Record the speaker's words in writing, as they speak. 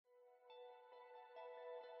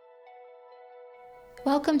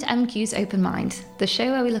Welcome to MQ's Open Mind, the show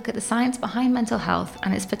where we look at the science behind mental health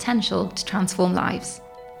and its potential to transform lives.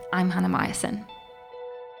 I'm Hannah Meyerson.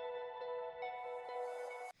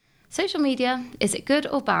 Social media, is it good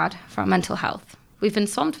or bad for our mental health? We've been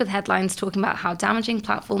swamped with headlines talking about how damaging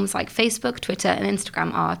platforms like Facebook, Twitter, and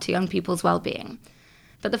Instagram are to young people's well-being.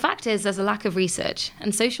 But the fact is there's a lack of research,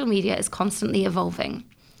 and social media is constantly evolving.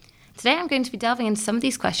 Today I'm going to be delving into some of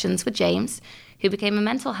these questions with James, who became a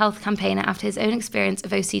mental health campaigner after his own experience of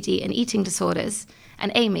OCD and eating disorders,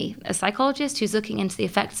 and Amy, a psychologist who's looking into the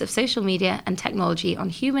effects of social media and technology on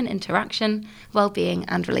human interaction, well-being,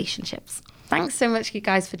 and relationships. Thanks so much, you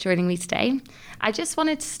guys, for joining me today. I just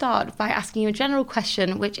wanted to start by asking you a general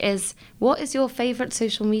question, which is, what is your favourite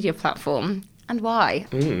social media platform and why?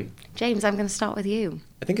 James, I'm going to start with you.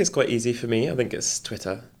 I think it's quite easy for me. I think it's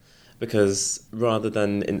Twitter. Because rather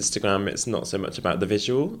than Instagram, it's not so much about the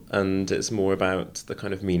visual and it's more about the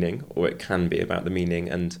kind of meaning, or it can be about the meaning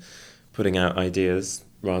and putting out ideas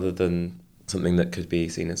rather than something that could be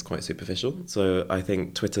seen as quite superficial. So I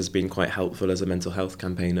think Twitter's been quite helpful as a mental health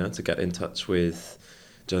campaigner to get in touch with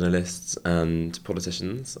journalists and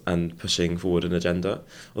politicians and pushing forward an agenda,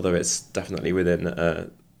 although it's definitely within a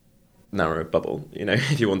narrow bubble. You know,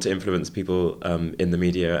 if you want to influence people in the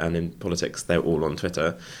media and in politics, they're all on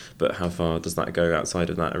Twitter. But how far does that go outside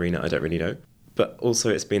of that arena? I don't really know. But also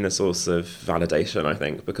it's been a source of validation, I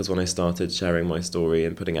think, because when I started sharing my story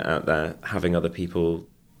and putting it out there, having other people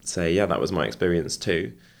say, yeah, that was my experience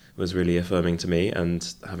too, was really affirming to me.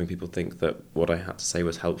 And having people think that what I had to say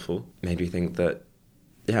was helpful made me think that,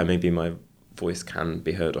 yeah, maybe my voice can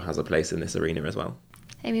be heard or has a place in this arena as well.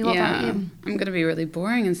 Amy, what about you? I'm going to be really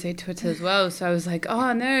boring and say Twitter as well. So I was like,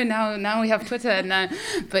 oh, no, now we have Twitter. Now.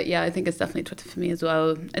 But yeah, I think it's definitely Twitter for me as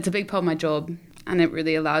well. It's a big part of my job, and it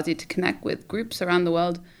really allows you to connect with groups around the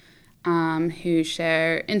world who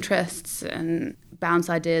share interests and bounce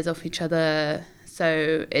ideas off each other.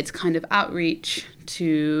 So it's kind of outreach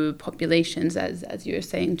to populations, as you were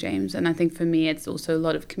saying, James. And I think for me, it's also a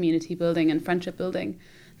lot of community building and friendship building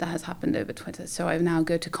that has happened over Twitter. So I now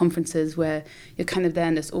go to conferences where you're kind of there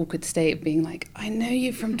in this awkward state being like, I know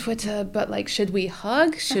you from Twitter, but like, should we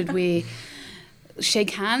hug? Should we shake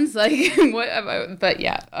hands? Like, what? But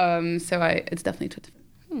yeah, it's definitely Twitter.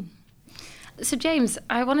 So James,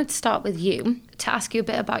 I wanted to start with you to ask you a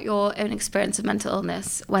bit about your own experience of mental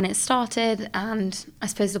illness, when it started, and I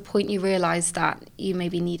suppose the point you realised that you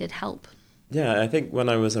maybe needed help. Yeah, I think when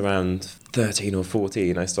I was around 13 or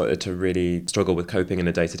 14, I started to really struggle with coping in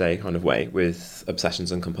a day-to-day kind of way with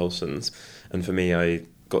obsessions and compulsions. And for me, I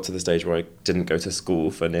got to the stage where I didn't go to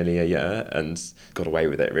school for nearly a year and got away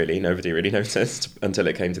with it, really. Nobody really noticed until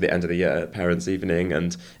it came to the end of the year, parents' evening,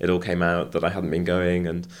 and it all came out that I hadn't been going.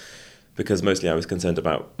 And because mostly I was concerned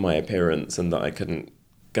about my appearance and that I couldn't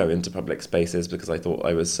go into public spaces because I thought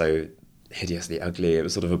I was so hideously ugly. It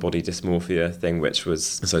was sort of a body dysmorphia thing, which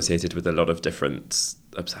was associated with a lot of different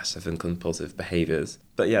obsessive and compulsive behaviours.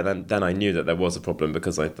 But yeah, then I knew that there was a problem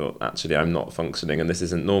because I thought, actually, I'm not functioning and this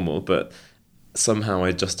isn't normal. But somehow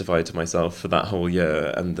I justified to myself for that whole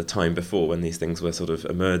year and the time before when these things were sort of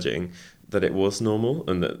emerging that it was normal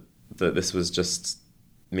and that this was just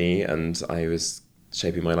me and I was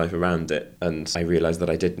shaping my life around it. And I realised that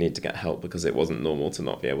I did need to get help because it wasn't normal to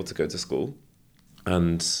not be able to go to school.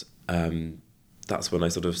 And that's when I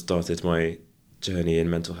sort of started my journey in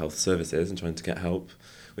mental health services and trying to get help,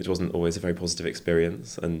 which wasn't always a very positive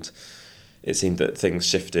experience. And it seemed that things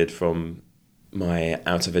shifted from my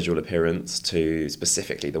outer visual appearance to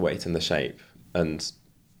specifically the weight and the shape. And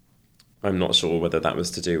I'm not sure whether that was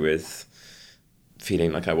to do with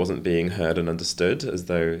feeling like I wasn't being heard and understood, as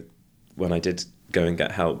though when I did go and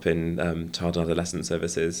get help in child and adolescent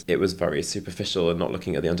services, it was very superficial and not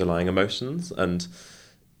looking at the underlying emotions. And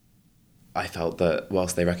I felt that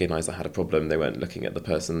whilst they recognised I had a problem, they weren't looking at the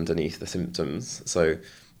person underneath the symptoms. So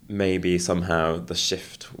maybe somehow the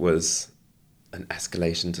shift was an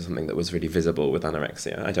escalation to something that was really visible with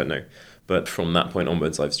anorexia. I don't know. But from that point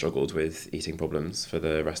onwards, I've struggled with eating problems for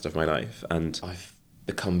the rest of my life. And I've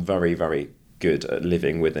become very, very good at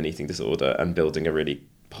living with an eating disorder and building a really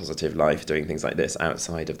positive life, doing things like this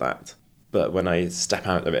outside of that. But when I step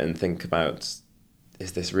out of it and think about,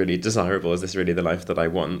 is this really desirable? Is this really the life that I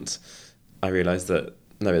want? I realised that,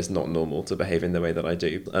 no, it's not normal to behave in the way that I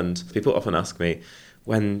do. And people often ask me,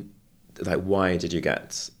 why did you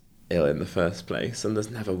get ill in the first place? And there's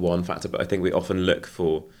never one factor, but I think we often look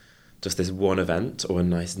for just this one event or a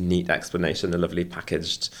nice, neat explanation, a lovely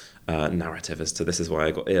packaged narrative as to this is why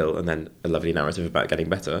I got ill, and then a lovely narrative about getting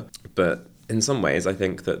better. But in some ways, I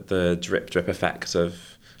think that the drip effect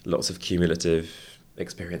of lots of cumulative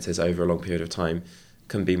experiences over a long period of time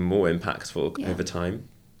can be more impactful over time.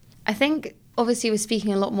 I think obviously we're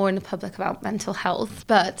speaking a lot more in the public about mental health,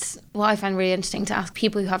 but what I find really interesting to ask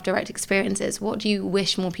people who have direct experiences, what do you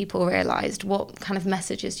wish more people realised? What kind of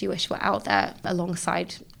messages do you wish were out there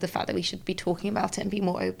alongside the fact that we should be talking about it and be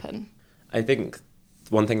more open? I think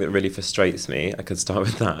one thing that really frustrates me, I could start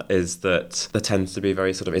with that, is that there tends to be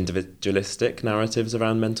very sort of individualistic narratives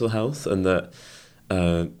around mental health, and that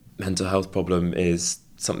mental health problem is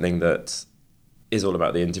something that is all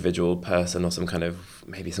about the individual person, or some kind of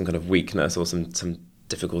weakness, or some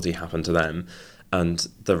difficulty happened to them. And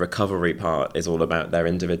the recovery part is all about their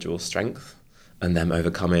individual strength and them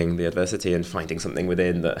overcoming the adversity and finding something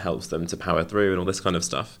within that helps them to power through and all this kind of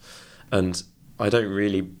stuff. And I don't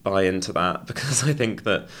really buy into that, because I think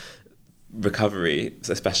that recovery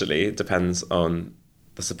especially depends on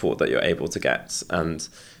the support that you're able to get, and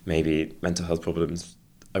maybe mental health problems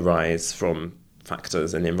arise from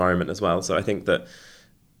factors in the environment as well. So I think that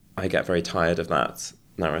I get very tired of that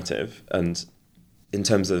narrative. And in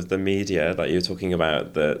terms of the media that you're talking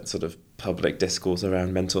about, the sort of public discourse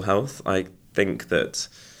around mental health, I think that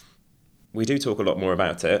we do talk a lot more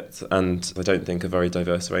about it, and I don't think a very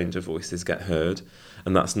diverse range of voices get heard.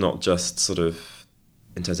 And that's not just sort of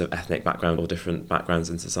in terms of ethnic background or different backgrounds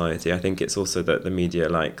in society. I think it's also that the media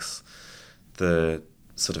likes the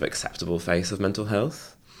sort of acceptable face of mental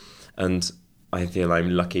health. And I feel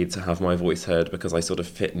I'm lucky to have my voice heard, because I sort of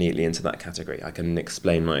fit neatly into that category. I can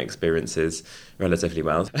explain my experiences relatively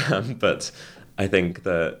well. But I think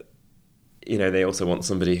that, you know, they also want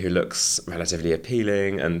somebody who looks relatively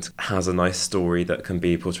appealing and has a nice story that can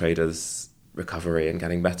be portrayed as recovery and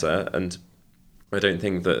getting better. And I don't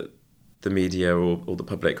think that the media or the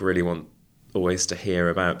public really want always to hear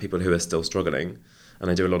about people who are still struggling. And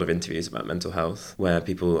I do a lot of interviews about mental health where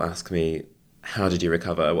people ask me, how did you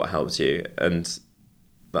recover? What helped you? And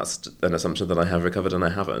that's an assumption that I have recovered, and I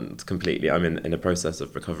haven't completely. I'm in a process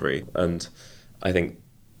of recovery. And I think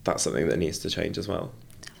that's something that needs to change as well.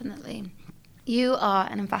 Definitely. You are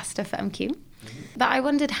an ambassador for MQ. But I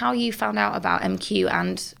wondered how you found out about MQ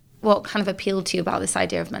and what kind of appealed to you about this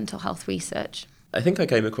idea of mental health research. I think I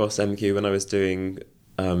came across MQ when I was doing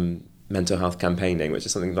mental health campaigning, which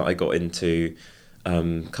is something that I got into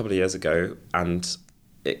a couple of years ago. And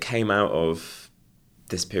it came out of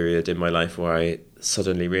this period in my life where I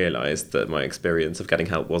suddenly realised that my experience of getting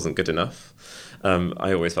help wasn't good enough.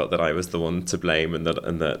 I always felt that I was the one to blame, and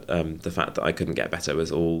that the fact that I couldn't get better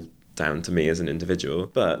was all down to me as an individual.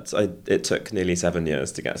 But it took nearly 7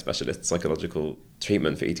 years to get specialist psychological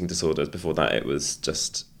treatment for eating disorders. Before that, it was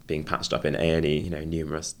just being patched up in A&E,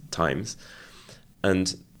 numerous times.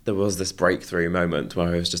 And there was this breakthrough moment where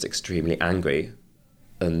I was just extremely angry,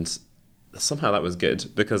 and somehow that was good,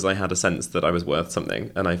 because I had a sense that I was worth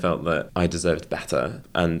something, and I felt that I deserved better,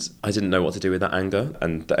 and I didn't know what to do with that anger,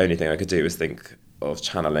 and the only thing I could do was think of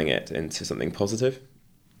channeling it into something positive.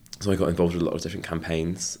 So I got involved with a lot of different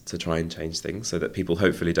campaigns to try and change things so that people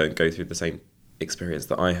hopefully don't go through the same experience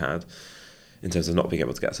that I had in terms of not being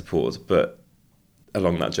able to get support. But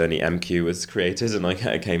along that journey, MQ was created, and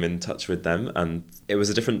I came in touch with them, and it was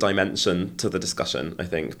a different dimension to the discussion, I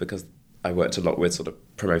think, because I worked a lot with sort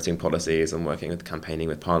of promoting policies and working with campaigning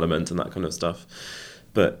with Parliament and that kind of stuff.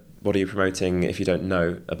 But what are you promoting if you don't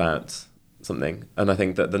know about something? And I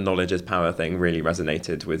think that the knowledge is power thing really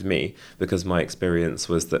resonated with me, because my experience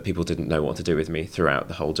was that people didn't know what to do with me throughout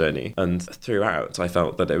the whole journey. And throughout, I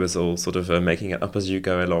felt that it was all sort of a making it up as you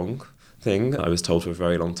go along thing. I was told for a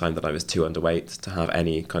very long time that I was too underweight to have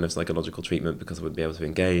any kind of psychological treatment because I wouldn't be able to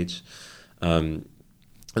engage.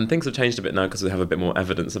 And things have changed a bit now because we have a bit more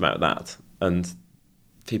evidence about that. And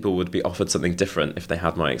people would be offered something different if they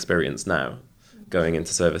had my experience now going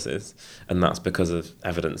into services. And that's because of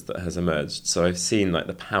evidence that has emerged. So I've seen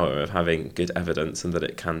the power of having good evidence, and that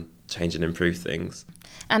it can change and improve things.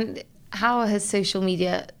 And how has social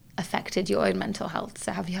media affected your own mental health?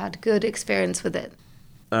 So have you had good experience with it?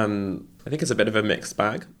 I think it's a bit of a mixed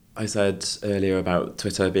bag. I said earlier about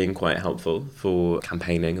Twitter being quite helpful for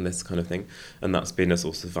campaigning and this kind of thing, and that's been a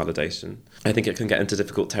source of validation. I think it can get into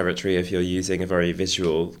difficult territory if you're using a very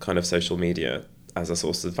visual kind of social media as a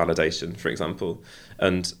source of validation, for example.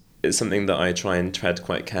 And it's something that I try and tread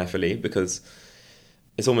quite carefully, because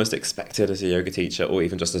it's almost expected as a yoga teacher, or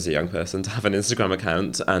even just as a young person, to have an Instagram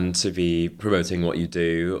account and to be promoting what you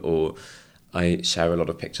do. Or I share a lot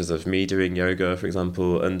of pictures of me doing yoga, for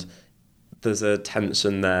example, and there's a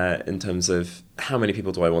tension there in terms of how many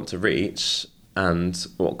people do I want to reach and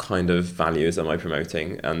what kind of values am I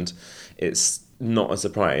promoting. And it's not a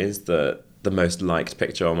surprise that the most liked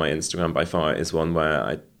picture on my Instagram by far is one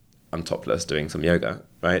where I'm topless doing some yoga,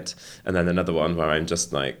 right? And then another one where I'm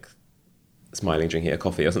just smiling, drinking a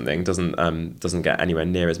coffee or something doesn't get anywhere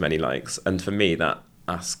near as many likes. And for me, that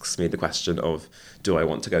asks me the question of, do I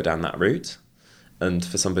want to go down that route? And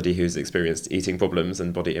for somebody who's experienced eating problems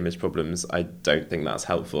and body image problems, I don't think that's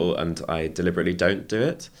helpful, and I deliberately don't do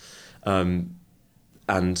it.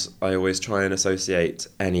 And I always try and associate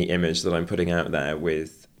any image that I'm putting out there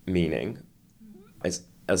with meaning. It's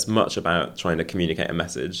as much about trying to communicate a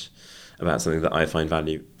message about something that I find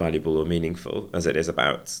valuable or meaningful as it is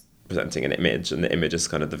about presenting an image, and the image is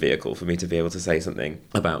kind of the vehicle for me to be able to say something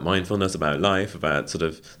about mindfulness, about life, about sort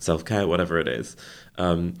of self-care, whatever it is.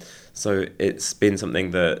 So it's been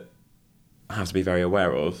something that I have to be very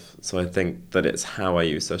aware of. So I think that it's how I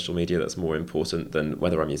use social media that's more important than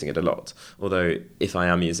whether I'm using it a lot. Although if I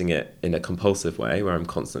am using it in a compulsive way where I'm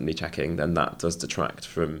constantly checking, then that does detract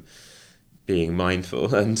from being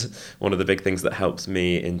mindful. And one of the big things that helps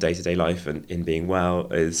me in day-to-day life and in being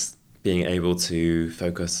well is being able to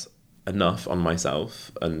focus enough on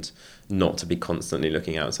myself and not to be constantly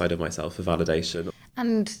looking outside of myself for validation.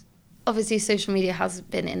 And obviously social media has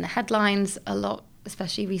been in the headlines a lot,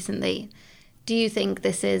 especially recently. Do you think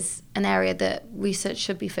this is an area that research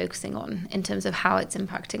should be focusing on in terms of how it's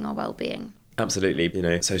impacting our well-being?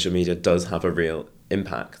 Absolutely. Social media does have a real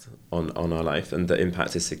impact on our life, and the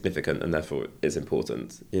impact is significant and therefore is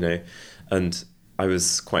important, And I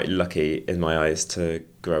was quite lucky in my eyes to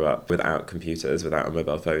grow up without computers, without a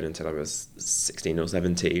mobile phone until I was 16 or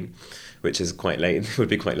 17, which is quite late, would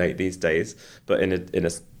be quite late these days. But in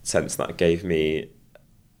a sense that gave me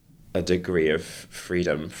a degree of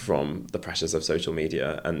freedom from the pressures of social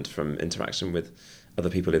media and from interaction with other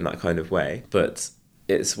people in that kind of way. But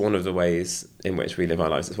it's one of the ways in which we live our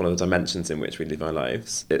lives. It's one of the dimensions in which we live our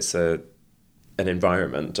lives. It's an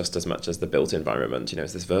environment just as much as the built environment.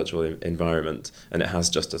 It's this virtual environment, and it has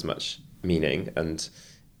just as much meaning, and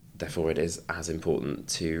therefore it is as important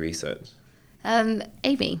to research.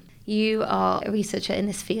 Amy, you are a researcher in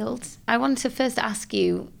this field. I wanted to first ask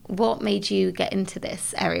you, what made you get into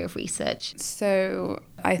this area of research? So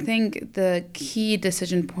I think the key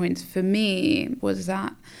decision point for me was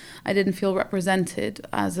that I didn't feel represented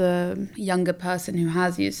as a younger person who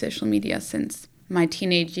has used social media since my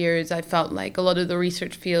teenage years. I felt like a lot of the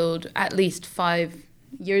research field, at least 5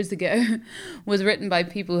 years ago, was written by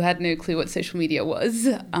people who had no clue what social media was.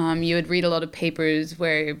 You would read a lot of papers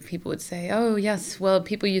where people would say, oh yes, well,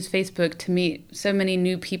 people use Facebook to meet so many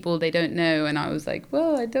new people they don't know. And I was like,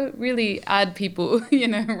 well, I don't really add people,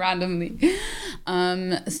 randomly.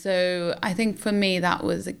 So I think for me, that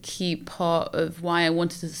was a key part of why I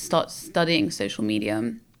wanted to start studying social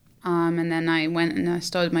media. And then I went and I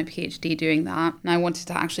started my PhD doing that. And I wanted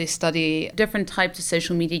to actually study different types of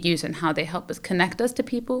social media use and how they help us connect us to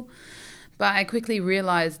people. But I quickly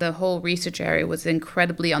realized the whole research area was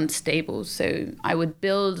incredibly unstable. So I would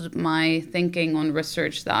build my thinking on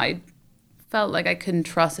research that I felt like I couldn't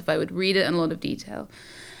trust if I would read it in a lot of detail.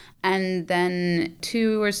 And then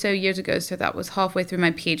 2 or so years ago, so that was halfway through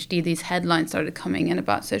my PhD, these headlines started coming in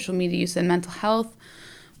about social media use and mental health,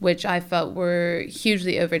 which I felt were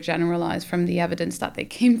hugely overgeneralized from the evidence that they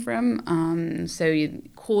came from. So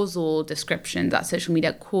causal description that social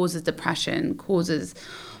media causes depression, causes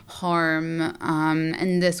harm.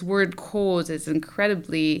 And this word cause is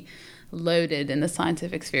incredibly loaded in the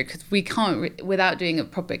scientific sphere, because we can't, without doing a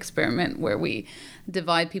proper experiment where we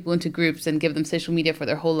divide people into groups and give them social media for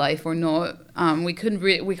their whole life or not, we can't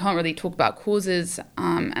really talk about causes.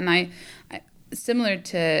 And I similar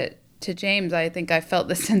to James, I think I felt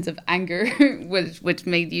this sense of anger, which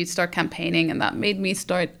made you start campaigning, and that made me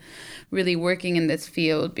start really working in this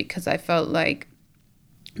field, because I felt like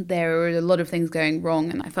there were a lot of things going wrong,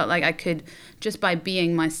 and I felt like I could, just by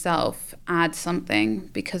being myself, add something,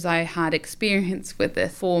 because I had experience with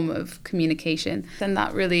this form of communication. And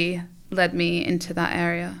that really led me into that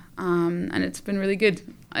area, and it's been really good.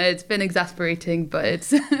 It's been exasperating, but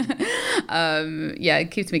it's it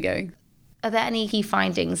keeps me going. Are there any key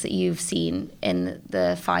findings that you've seen in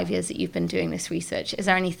the 5 years that you've been doing this research? Is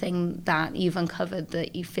there anything that you've uncovered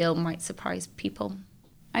that you feel might surprise people?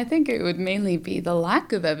 I think it would mainly be the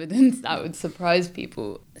lack of evidence that would surprise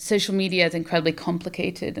people. Social media is incredibly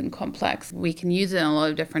complicated and complex. We can use it in a lot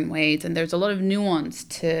of different ways, and there's a lot of nuance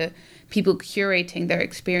to people curating their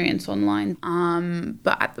experience online.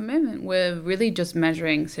 But at the moment, we're really just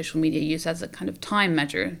measuring social media use as a kind of time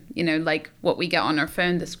measure, like what we get on our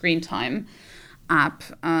phone, the screen time app.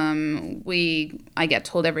 I get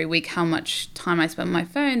told every week how much time I spend on my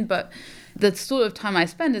phone, but the sort of time I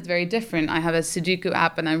spend is very different. I have a Sudoku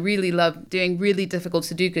app, and I really love doing really difficult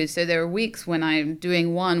Sudokus. So there are weeks when I'm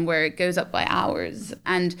doing one where it goes up by hours.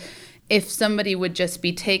 And if somebody would just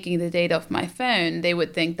be taking the data off my phone, they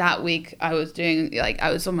would think that week I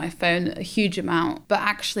was on my phone a huge amount. But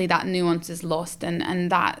actually that nuance is lost,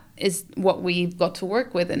 and that is what we've got to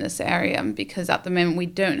work with in this area, because at the moment we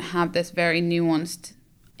don't have this very nuanced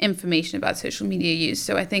information about social media use.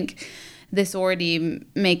 So I think this already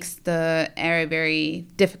makes the area very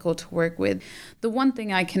difficult to work with. The one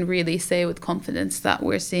thing I can really say with confidence that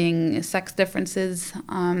we're seeing sex differences.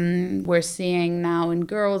 We're seeing now in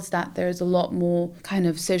girls that there's a lot more kind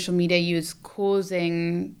of social media use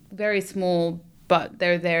causing very small, but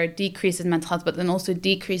there decreases in mental health, but then also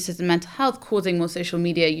decreases in mental health causing more social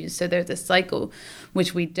media use. So there's a cycle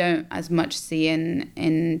which we don't as much see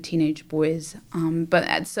in teenage boys.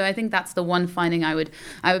 So I think that's the one finding I would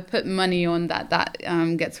put money on that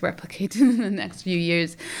gets replicated in the next few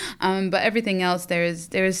years. But everything else, there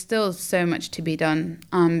is still so much to be done,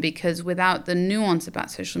 because without the nuance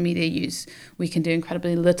about social media use, we can do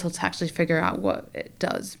incredibly little to actually figure out what it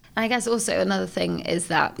does. I guess also another thing is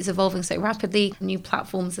that it's evolving so rapidly. New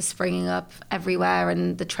platforms are springing up everywhere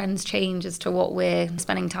and the trends change as to what we're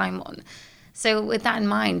spending time on. So with that in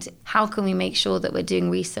mind, how can we make sure that we're doing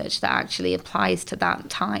research that actually applies to that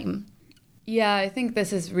time? Yeah, I think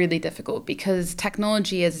this is really difficult because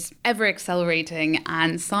technology is ever accelerating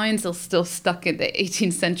and science is still stuck in the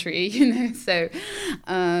 18th century, So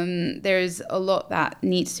there's a lot that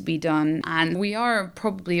needs to be done. And we are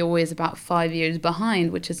probably always about 5 years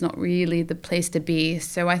behind, which is not really the place to be.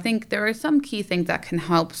 So I think there are some key things that can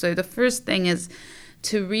help. So the first thing is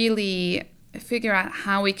to really figure out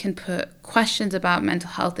how we can put questions about mental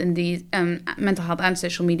health in these mental health and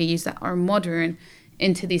social media use that are modern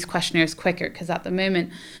into these questionnaires quicker, because at the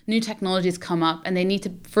moment new technologies come up and they need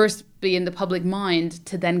to first be in the public mind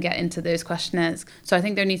to then get into those questionnaires. So I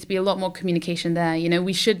think there needs to be a lot more communication there.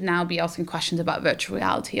 We should now be asking questions about virtual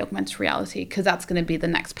reality, augmented reality, because that's going to be the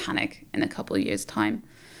next panic in a couple of years' time.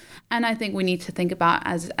 And I think we need to think about,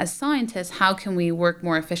 as scientists, how can we work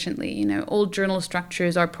more efficiently? Old journal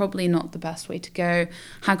structures are probably not the best way to go.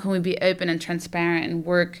 How can we be open and transparent and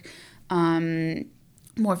work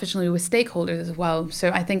more efficiently with stakeholders as well?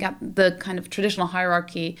 So I think the kind of traditional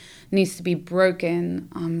hierarchy needs to be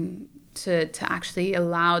broken to actually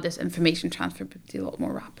allow this information transfer to be a lot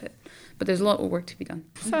more rapid. But there's a lot of work to be done.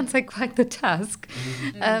 Sounds like quite the task.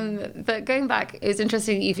 But going back, it was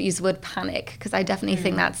interesting you've used the word panic, because I definitely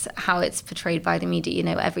think that's how it's portrayed by the media.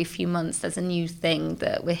 Every few months there's a new thing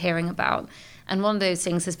that we're hearing about. And one of those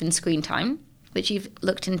things has been screen time, which you've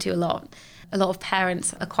looked into a lot. A lot of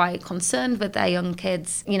parents are quite concerned with their young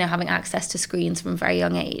kids, having access to screens from a very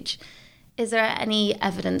young age. Is there any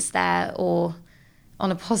evidence there, or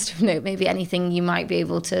on a positive note, maybe anything you might be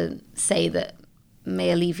able to say that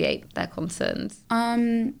may alleviate their concerns?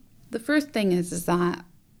 The first thing is that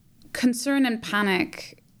concern and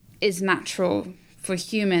panic is natural for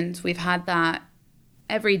humans. We've had that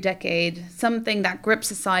every decade, something that grips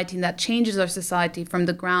society and that changes our society from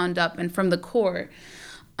the ground up and from the core.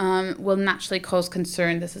 Will naturally cause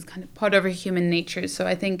concern. This is kind of part of our human nature. So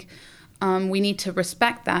I think we need to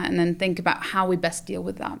respect that and then think about how we best deal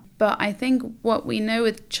with that. But I think what we know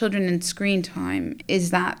with children and screen time is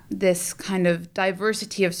that this kind of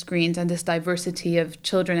diversity of screens and this diversity of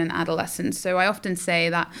children and adolescents. So I often say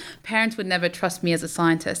that parents would never trust me as a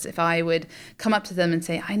scientist if I would come up to them and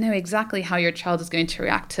say, I know exactly how your child is going to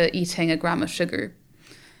react to eating a gram of sugar.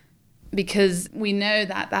 Because we know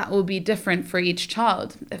that will be different for each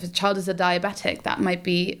child. If a child is a diabetic, that might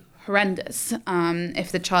be horrendous.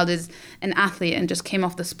 If the child is an athlete and just came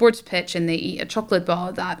off the sports pitch and they eat a chocolate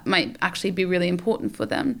bar, that might actually be really important for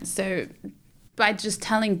them. So by just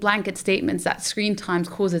telling blanket statements that screen time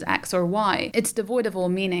causes X or Y, it's devoid of all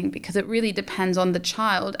meaning, because it really depends on the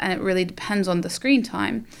child and it really depends on the screen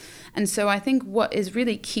time. And so I think what is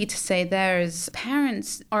really key to say there is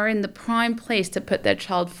parents are in the prime place to put their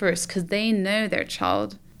child first, because they know their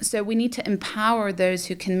child. So we need to empower those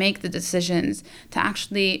who can make the decisions to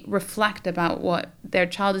actually reflect about what their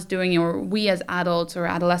child is doing, or we as adults or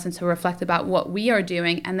adolescents who reflect about what we are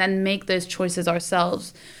doing, and then make those choices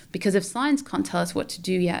ourselves. Because if science can't tell us what to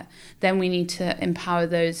do yet, then we need to empower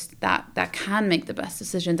those that can make the best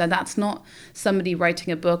decisions. And that's not somebody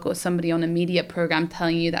writing a book or somebody on a media program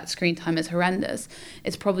telling you that screen time is horrendous.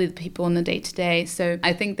 It's probably the people in the day-to-day. So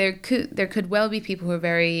I think there could well be people who are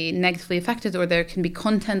very negatively affected, or there can be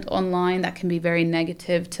content online that can be very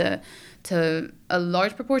negative to a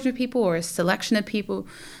large proportion of people or a selection of people.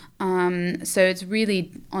 So it's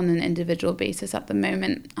really on an individual basis at the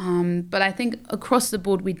moment. But I think across the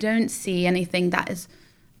board, we don't see anything that is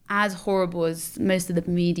as horrible as most of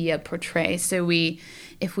the media portray. So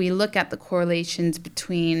if we look at the correlations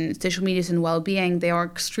between social media and well-being, they are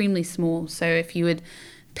extremely small. So if you would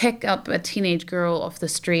pick up a teenage girl off the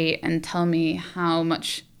street and tell me how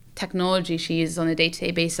much technology she uses on a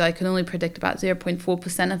day-to-day basis, I can only predict about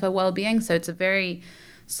 0.4% of her well-being. So it's a very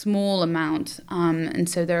small amount. And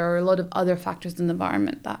so there are a lot of other factors in the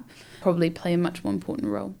environment that probably play a much more important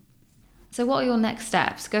role. So what are your next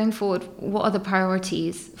steps? Going forward, what are the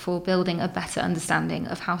priorities for building a better understanding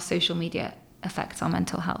of how social media affects our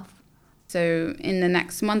mental health? So in the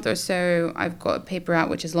next month or so, I've got a paper out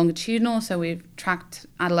which is longitudinal. So we've tracked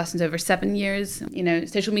adolescents over 7 years.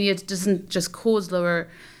 Social media doesn't just cause lower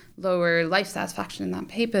life satisfaction in that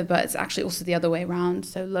paper, but it's actually also the other way around.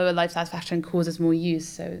 So lower life satisfaction causes more use.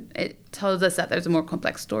 So it tells us that there's a more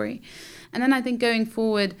complex story. And then I think going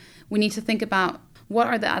forward, we need to think about what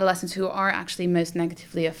are the adolescents who are actually most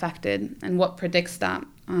negatively affected and what predicts that?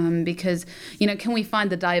 Because, can we find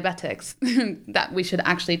the diabetics that we should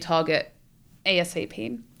actually target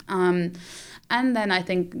ASAP? And then I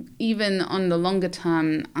think even on the longer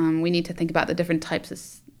term, we need to think about the different types of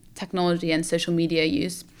technology and social media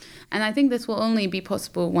use. And I think this will only be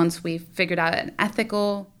possible once we've figured out an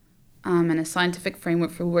ethical and a scientific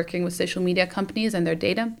framework for working with social media companies and their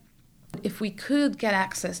data. If we could get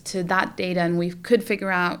access to that data and we could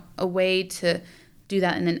figure out a way to do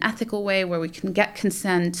that in an ethical way where we can get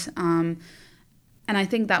consent, and I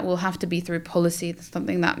think that will have to be through policy. That's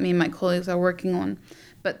something that me and my colleagues are working on.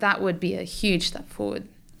 But that would be a huge step forward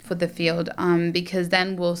for the field, because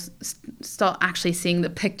then we'll start actually seeing the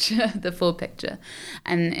picture, the full picture,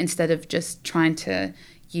 and instead of just trying to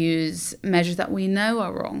use measures that we know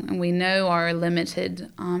are wrong and we know are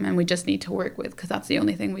limited, and we just need to work with, because that's the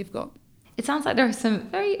only thing we've got. It sounds like there are some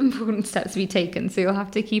very important steps to be taken, so you'll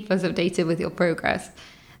have to keep us updated with your progress.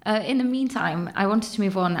 In the meantime, I wanted to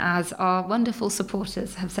move on as our wonderful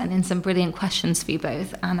supporters have sent in some brilliant questions for you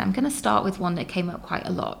both, and I'm going to start with one that came up quite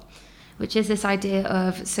a lot, which is this idea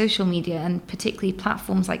of social media and particularly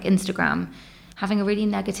platforms like Instagram having a really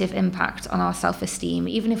negative impact on our self-esteem,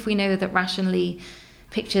 even if we know that rationally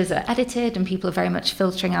pictures are edited and people are very much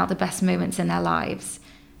filtering out the best moments in their lives.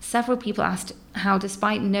 Several people asked how,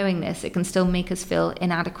 despite knowing this, it can still make us feel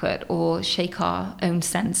inadequate or shake our own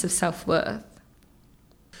sense of self-worth.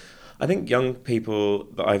 I think young people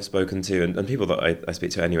that I've spoken to, and people that I speak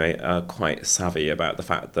to anyway, are quite savvy about the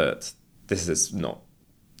fact that this is not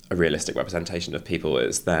a realistic representation of people.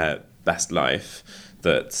 It's their best life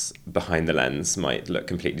that behind the lens might look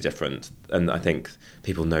completely different. And I think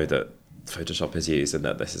people know that Photoshop is used and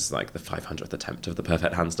that this is like the 500th attempt of the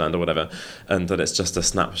perfect handstand or whatever, and that it's just a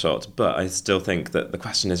snapshot. But I still think that the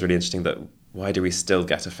question is really interesting, that why do we still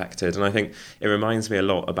get affected? And I think it reminds me a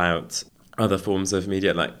lot about other forms of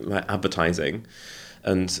media like advertising,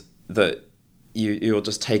 and that you're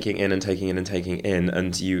just taking in and taking in and taking in,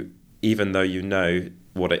 and you, even though you know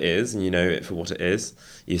what it is and you know it for what it is,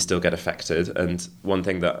 you still get affected. And one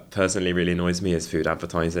thing that personally really annoys me is food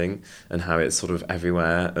advertising and how it's sort of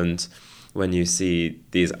everywhere. And when you see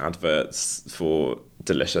these adverts for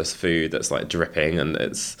delicious food that's like dripping and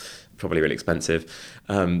it's probably really expensive,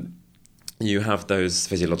 you have those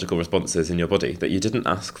physiological responses in your body that you didn't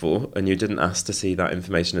ask for, and you didn't ask to see that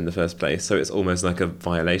information in the first place. So it's almost like a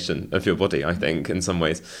violation of your body, I think, in some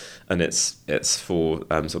ways. And it's for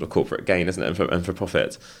sort of corporate gain, isn't it, and for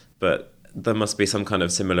profit. But there must be some kind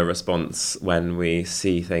of similar response when we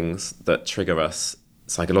see things that trigger us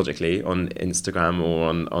psychologically on Instagram or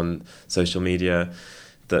on social media,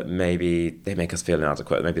 that maybe they make us feel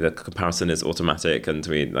inadequate. Maybe the comparison is automatic and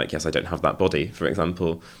we like, yes, I don't have that body, for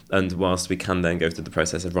example. And whilst we can then go through the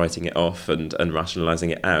process of writing it off and rationalising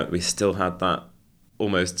it out, we still had that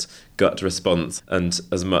almost gut response. And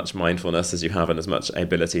as much mindfulness as you have and as much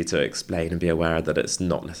ability to explain and be aware that it's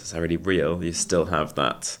not necessarily real, you still have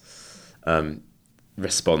that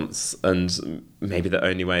response. And maybe the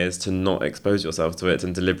only way is to not expose yourself to it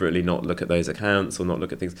and deliberately not look at those accounts or not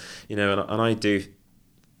look at things, and I do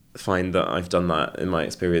find that I've done that in my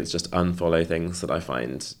experience, just unfollow things that I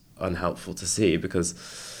find unhelpful to see, because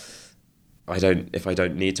if I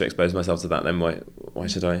don't need to expose myself to that, then why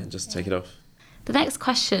should I just take it off? The next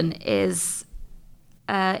question is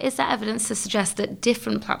there evidence to suggest that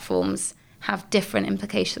different platforms have different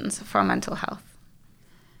implications for our mental health?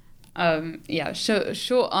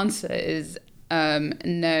 Short answer is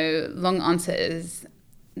no. Long answer is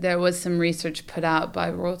there was some research put out by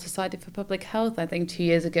Royal Society for Public Health, I think 2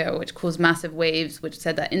 years ago, which caused massive waves, which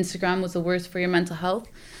said that Instagram was the worst for your mental health.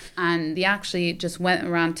 And they actually just went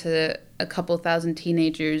around to a couple thousand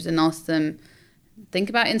teenagers and asked them, think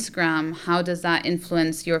about Instagram. How does that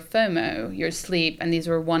influence your FOMO, your sleep? And these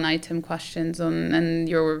were one-item questions on and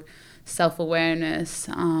your self-awareness,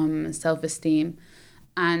 self-esteem.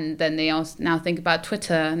 And then they also now think about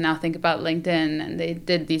Twitter, now think about LinkedIn, and they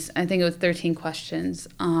did these, I think it was 13 questions.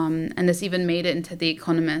 And this even made it into The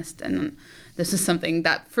Economist. And this is something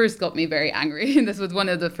that first got me very angry. This was one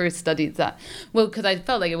of the first studies that, well, because I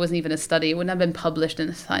felt like it wasn't even a study. It wouldn't have been published in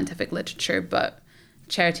the scientific literature, but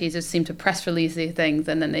charities just seem to press release these things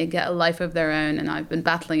and then they get a life of their own. And I've been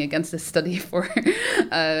battling against this study for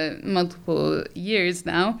multiple years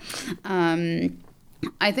now.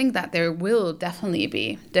 I think that there will definitely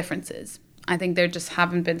be differences. I think there just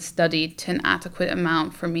haven't been studied to an adequate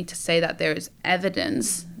amount for me to say that there is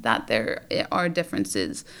evidence that there are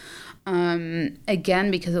differences. Again,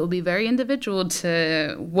 because it will be very individual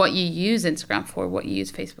to what you use Instagram for, what you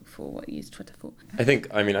use Facebook for, what you use Twitter for. I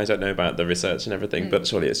don't know about the research and everything, but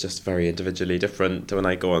surely it's just very individually different. To when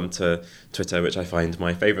I go on to Twitter, which I find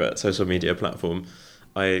my favourite social media platform,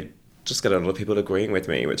 I just get a lot of people agreeing with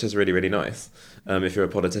me, which is really, really nice. If you're a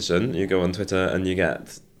politician, you go on Twitter and you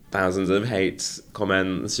get thousands of hate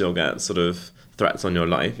comments, you'll get sort of threats on your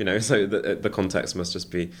life, so the context must just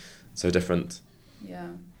be so different. Yeah.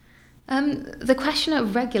 The question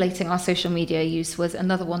of regulating our social media use was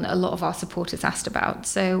another one that a lot of our supporters asked about.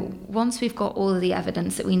 So once we've got all of the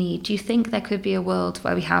evidence that we need, do you think there could be a world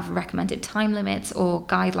where we have recommended time limits or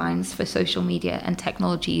guidelines for social media and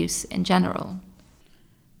technology use in general?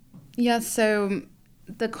 Yeah, so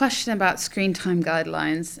the question about screen time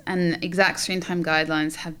guidelines and exact screen time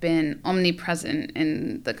guidelines have been omnipresent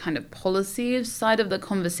in the kind of policy side of the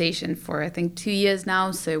conversation for, I think, 2 years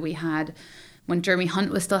now. So we had, when Jeremy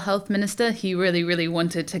Hunt was still health minister, he really, really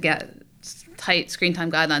wanted to get tight screen time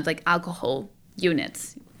guidelines like alcohol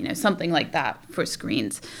units, something like that for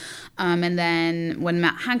screens. And then when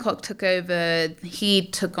Matt Hancock took over, he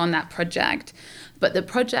took on that project. But the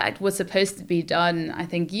project was supposed to be done, I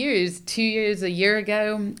think, 2 years, a year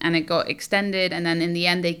ago, and it got extended. And then in the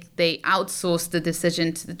end, they outsourced the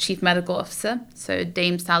decision to the chief medical officer, so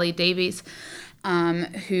Dame Sally Davies,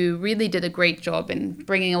 who really did a great job in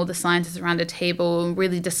bringing all the scientists around a table,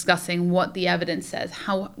 really discussing what the evidence says.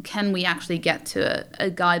 How can we actually get to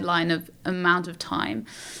a guideline of amount of time?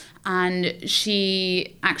 And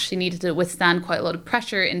she actually needed to withstand quite a lot of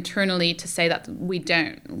pressure internally to say that we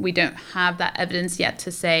don't have that evidence yet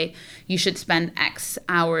to say you should spend X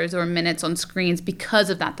hours or minutes on screens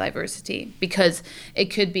because of that diversity. Because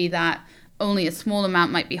it could be that only a small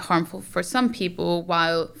amount might be harmful for some people,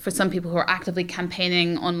 while for some people who are actively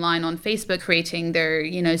campaigning online on Facebook, creating their,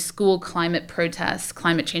 school climate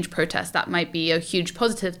change protests, that might be a huge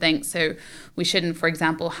positive thing. So we shouldn't, for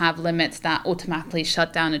example, have limits that automatically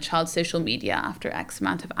shut down a child's social media after X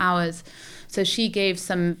amount of hours. So she gave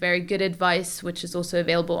some very good advice, which is also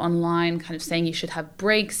available online, kind of saying you should have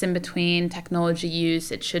breaks in between technology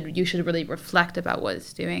use. You should really reflect about what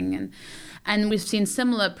it's doing. And we've seen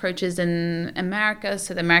similar approaches in America.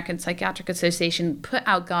 So the American Psychiatric Association put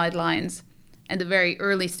out guidelines in the very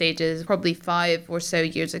early stages, probably 5 or so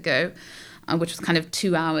years ago, which was kind of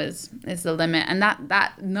 2 hours is the limit. And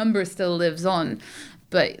that number still lives on.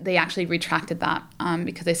 But they actually retracted that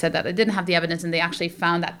because they said that they didn't have the evidence, and they actually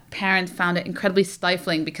found that parents found it incredibly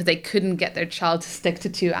stifling because they couldn't get their child to stick to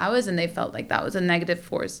 2 hours, and they felt like that was a negative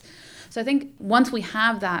force. So I think once we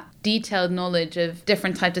have that detailed knowledge of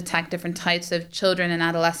different types of tech, different types of children and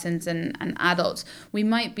adolescents and adults, we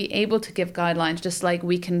might be able to give guidelines just like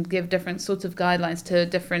we can give different sorts of guidelines to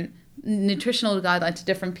different nutritional guidelines to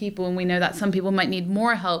different people. And we know that some people might need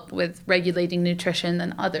more help with regulating nutrition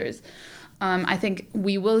than others. I think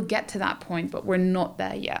we will get to that point, but we're not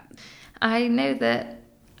there yet. I know that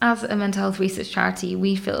as a mental health research charity,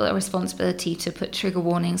 we feel a responsibility to put trigger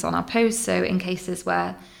warnings on our posts. So in cases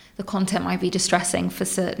where the content might be distressing for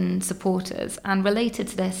certain supporters. And related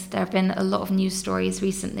to this, there have been a lot of news stories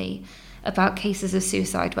recently about cases of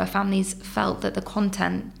suicide where families felt that the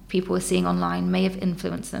content people were seeing online may have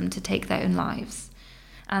influenced them to take their own lives.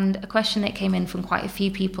 And a question that came in from quite a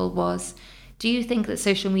few people was, do you think that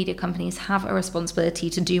social media companies have a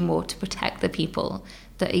responsibility to do more to protect the people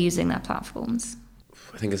that are using their platforms?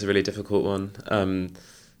 I think it's a really difficult one.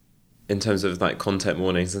 In terms of like content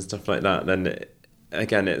warnings and stuff like that, then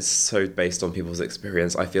again, it's so based on people's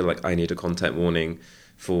experience. I feel like I need a content warning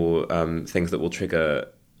for things that will trigger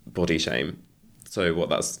body shame. So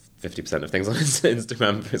that's 50% of things on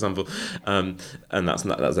Instagram, for example, and that's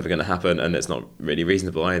never going to happen, and it's not really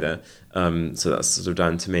reasonable either. So that's sort of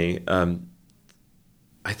down to me.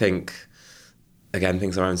 I think, again,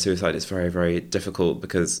 things around suicide is very, very difficult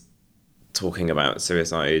because talking about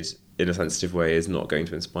suicide in a sensitive way is not going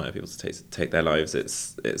to inspire people to take their lives.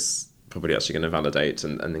 It's probably actually going to validate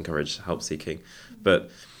and encourage help seeking. But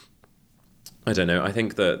I don't know. I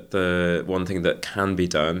think that the one thing that can be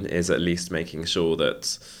done is at least making sure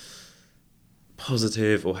that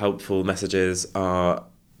positive or helpful messages are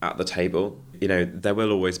at the table. You know, there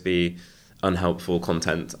will always be unhelpful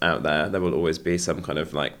content out there. There will always be some kind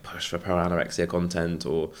of like push for pro-anorexia content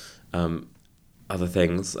or other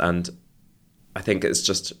things. And I think it's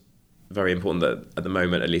just very important that at the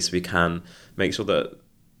moment, at least, we can make sure that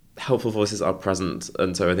helpful voices are present.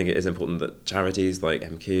 And so I think it is important that charities like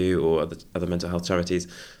MQ or other mental health charities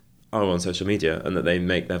are on social media, and that they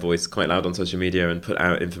make their voice quite loud on social media and put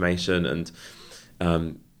out information and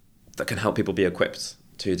that can help people be equipped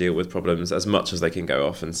to deal with problems, as much as they can go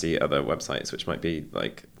off and see other websites which might be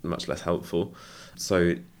like much less helpful.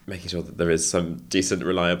 So making sure that there is some decent,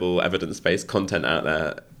 reliable, evidence-based content out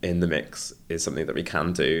there in the mix is something that we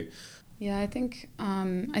can do. Yeah, I think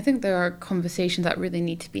there are conversations that really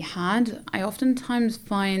need to be had. I oftentimes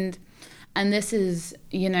find, and this is,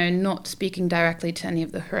 you know, not speaking directly to any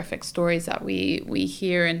of the horrific stories that we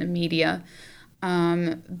hear in the media,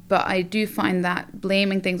 but I do find that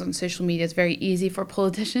blaming things on social media is very easy for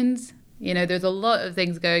politicians. You know, there's a lot of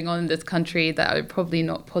things going on in this country that are probably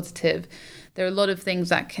not positive. There are a lot of things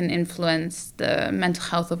that can influence the mental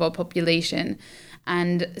health of our population,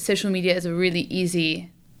 and social media is a really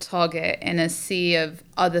easy target in a sea of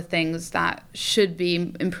other things that should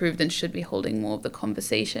be improved and should be holding more of the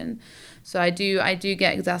conversation. So I do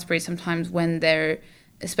get exasperated sometimes when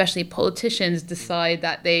especially politicians decide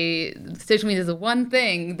that social media is the one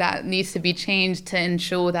thing that needs to be changed to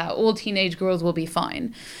ensure that all teenage girls will be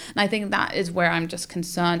fine. And I think that is where I'm just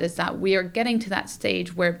concerned, is that we are getting to that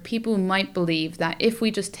stage where people might believe that if we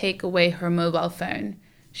just take away her mobile phone,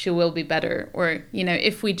 she will be better. Or, you know,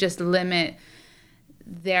 if we just limit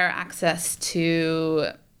their access to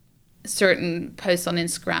certain posts on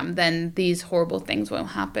Instagram, then these horrible things won't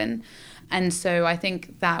happen. And so I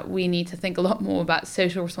think that we need to think a lot more about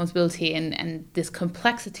social responsibility and this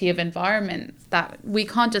complexity of environment, that we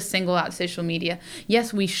can't just single out social media.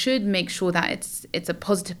 Yes, we should make sure that it's a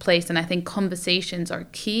positive place, and I think conversations are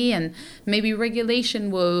key, and maybe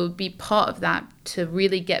regulation will be part of that to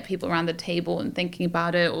really get people around the table and thinking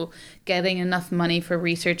about it, or getting enough money for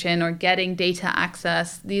research in, or getting data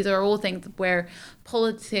access. These are all things where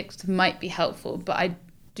politics might be helpful, but I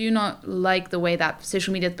do not like the way that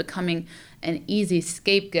social media is becoming an easy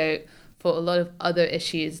scapegoat for a lot of other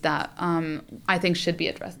issues that I think should be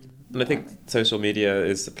addressed. And I think social media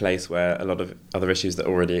is a place where a lot of other issues that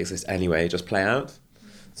already exist anyway just play out.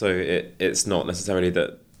 So it's not necessarily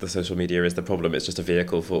that the social media is the problem, it's just a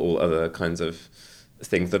vehicle for all other kinds of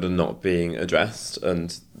things that are not being addressed.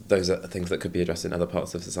 And those are things that could be addressed in other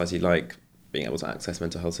parts of society, like being able to access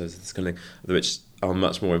mental health services, this kind of thing, which are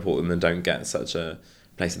much more important and don't get such a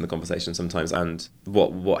place in the conversation sometimes. And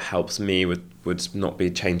what helps me would not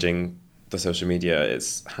be changing the social media,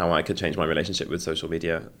 it's how I could change my relationship with social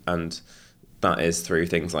media, and that is through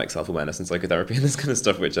things like self-awareness and psychotherapy and this kind of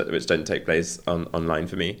stuff which don't take place online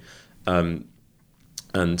for me.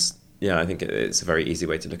 And yeah, I think it's a very easy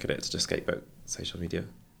way to look at it, to just scapegoat social media.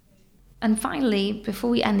 And finally, before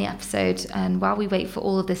we end the episode, and while we wait for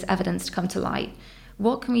all of this evidence to come to light,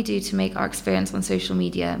 what can we do to make our experience on social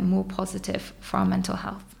media more positive for our mental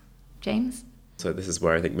health? James? So this is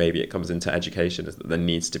where I think maybe it comes into education, is that there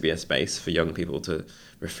needs to be a space for young people to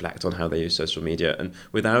reflect on how they use social media, and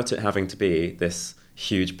without it having to be this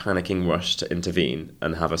huge panicking rush to intervene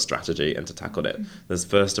and have a strategy and to tackle it. There's,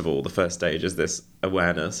 first of all, the first stage is this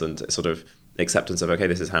awareness and sort of acceptance of, okay,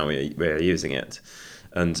 this is how we're using it.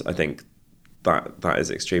 And I think that is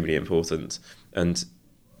extremely important, and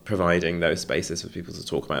providing those spaces for people to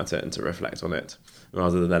talk about it and to reflect on it,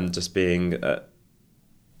 rather than just being a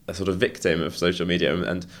sort of victim of social media.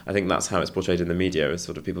 And I think that's how it's portrayed in the media, as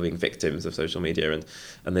sort of people being victims of social media, and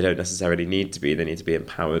they don't necessarily need to be. They need to be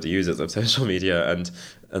empowered users of social media, and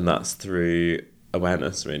that's through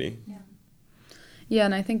awareness, really. Yeah,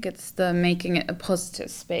 and I think it's the making it a positive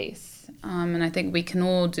space. And I think we can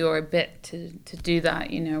all do our bit to do that,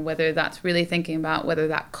 you know, whether that's really thinking about whether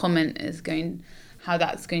that comment how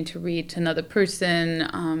that's going to read to another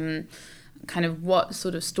person, kind of what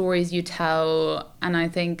sort of stories you tell. And I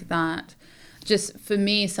think that just for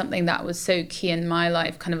me, something that was so key in my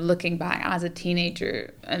life, kind of looking back as a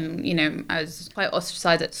teenager, and, you know, I was quite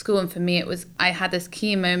ostracized at school. And for me, I had this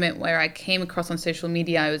key moment where I came across on social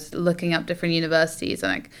media, I was looking up different universities,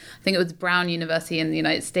 and I think it was Brown University in the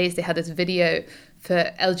United States. They had this video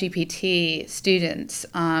for LGBT students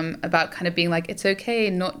about kind of being like, it's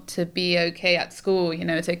okay not to be okay at school, you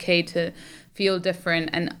know, it's okay to feel different.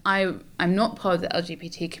 And I'm not part of the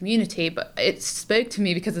LGBT community, but it spoke to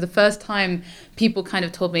me because of the first time people kind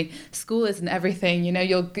of told me school isn't everything. You know,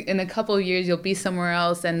 you'll in a couple of years you'll be somewhere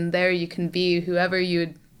else, and there you can be whoever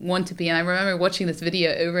you'd want to be. And I remember watching this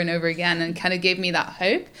video over and over again, and kind of gave me that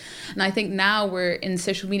hope. And I think now we're in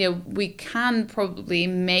social media, we can probably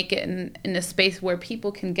make it in a space where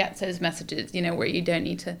people can get those messages, you know, where you don't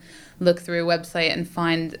need to look through a website and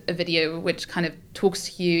find a video which kind of talks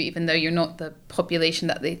to you, even though you're not the population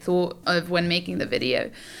that they thought of when making the video.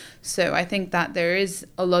 So I think that there is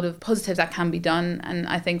a lot of positives that can be done. And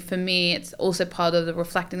I think for me, it's also part of the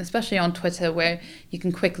reflecting, especially on Twitter, where you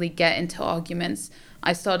can quickly get into arguments.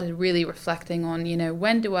 I started really reflecting on, you know,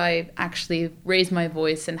 when do I actually raise my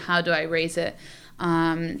voice and how do I raise it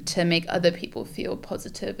to make other people feel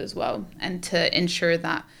positive as well, and to ensure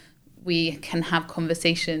that we can have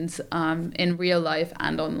conversations in real life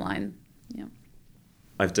and online. Yeah.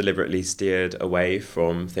 I've deliberately steered away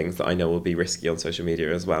from things that I know will be risky on social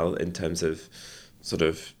media as well, in terms of sort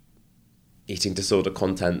of eating disorder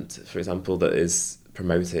content, for example, that is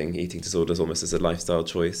promoting eating disorders almost as a lifestyle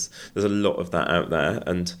choice. There's a lot of that out there,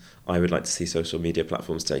 and I would like to see social media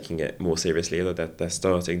platforms taking it more seriously, although they're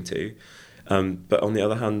starting to. But on the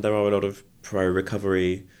other hand, there are a lot of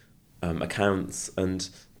pro-recovery accounts, and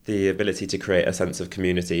the ability to create a sense of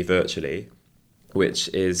community virtually, which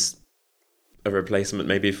is a replacement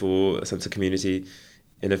maybe for a sense of community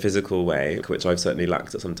in a physical way, which I've certainly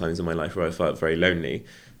lacked at some times in my life where I felt very lonely.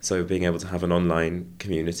 So being able to have an online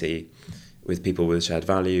community with people with shared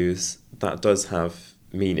values, that does have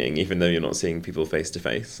meaning, even though you're not seeing people face to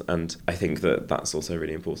face. And I think that that's also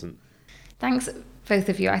really important. Thanks, both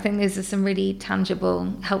of you. I think those are some really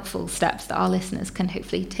tangible, helpful steps that our listeners can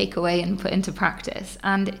hopefully take away and put into practice.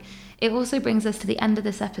 And it also brings us to the end of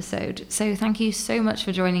this episode. So thank you so much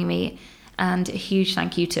for joining me. And a huge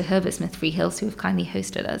thank you to Herbert Smith Freehills, who have kindly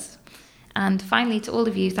hosted us. And finally, to all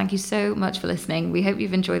of you, thank you so much for listening. We hope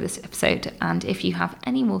you've enjoyed this episode. And if you have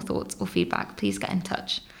any more thoughts or feedback, please get in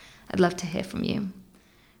touch. I'd love to hear from you.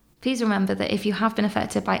 Please remember that if you have been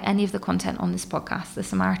affected by any of the content on this podcast, the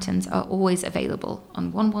Samaritans are always available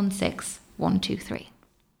on 116 123.